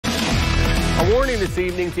A warning this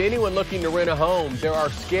evening to anyone looking to rent a home. There are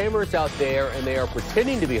scammers out there, and they are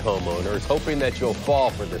pretending to be homeowners, hoping that you'll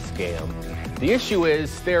fall for the scam. The issue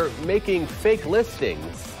is they're making fake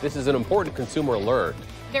listings. This is an important consumer alert.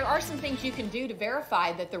 There are some things you can do to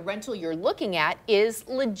verify that the rental you're looking at is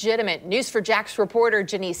legitimate. News4JAX reporter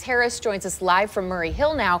Janice Harris joins us live from Murray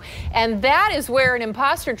Hill now. And that is where an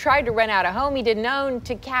imposter tried to rent out a home he didn't own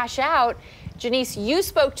to cash out. Janice, you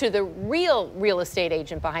spoke to the real estate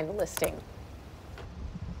agent behind the listing.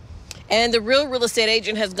 And the real estate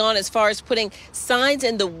agent has gone as far as putting signs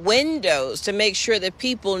in the windows to make sure that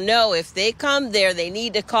people know if they come there, they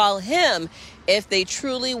need to call him if they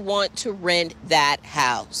truly want to rent that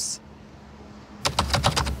house.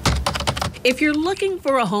 If you're looking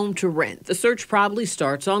for a home to rent, the search probably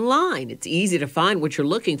starts online. It's easy to find what you're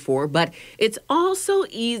looking for, but it's also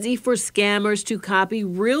easy for scammers to copy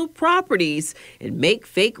real properties and make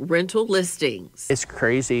fake rental listings. It's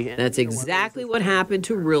crazy. That's exactly what happened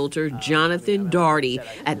to realtor Jonathan Daugherty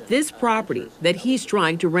at this property that he's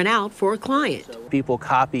trying to rent out for a client. People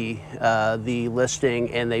copy the listing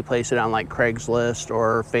and they place it on like Craigslist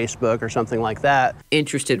or Facebook or something like that.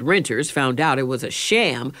 Interested renters found out it was a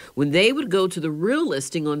sham when they would go to the real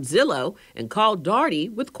listing on Zillow and call Daugherty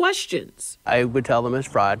with questions. I would tell them it's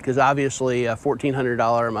fraud because obviously a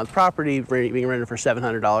 $1,400 a month property being rented for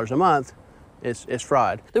 $700 a month is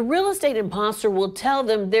fraud. The real estate imposter will tell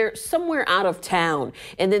them they're somewhere out of town,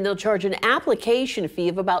 and then they'll charge an application fee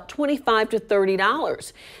of about $25 to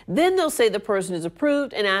 $30. Then they'll say the person is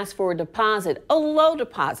approved and ask for a deposit, a low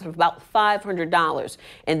deposit of about $500.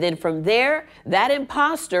 And then from there, that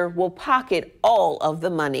imposter will pocket all of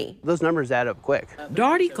the money. Those numbers add up quick.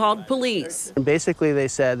 Daugherty called police. And basically, they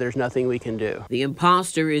said there's nothing we can do. The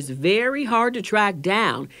imposter is very hard to track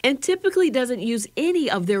down and typically doesn't use any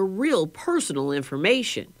of their real personal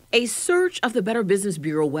information. A search of the Better Business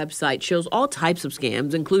Bureau website shows all types of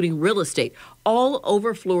scams, including real estate, all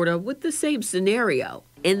over Florida with the same scenario.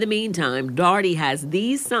 In the meantime, Daugherty has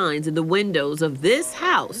these signs in the windows of this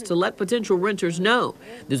house to let potential renters know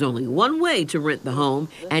there's only one way to rent the home,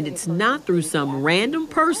 and it's not through some random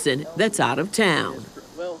person that's out of town.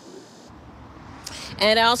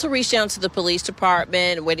 And I also reached out to the police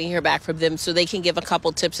department, waiting to hear back from them so they can give a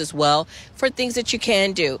couple tips as well for things that you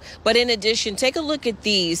can do. But in addition, take a look at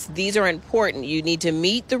these. These are important. You need to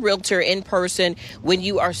meet the realtor in person when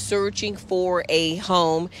you are searching for a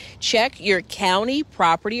home. Check your county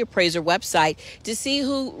property appraiser website to see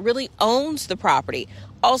who really owns the property.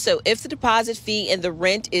 Also, if the deposit fee and the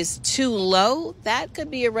rent is too low, that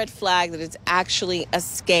could be a red flag that it's actually a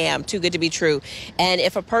scam, too good to be true. And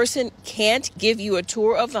if a person can't give you a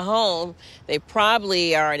tour of the home, they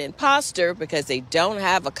probably are an imposter because they don't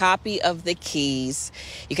have a copy of the keys.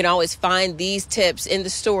 You can always find these tips in the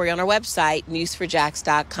story on our website,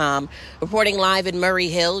 news4jax.com. Reporting live in Murray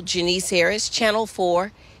Hill, Janice Harris, Channel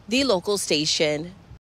 4, the local station.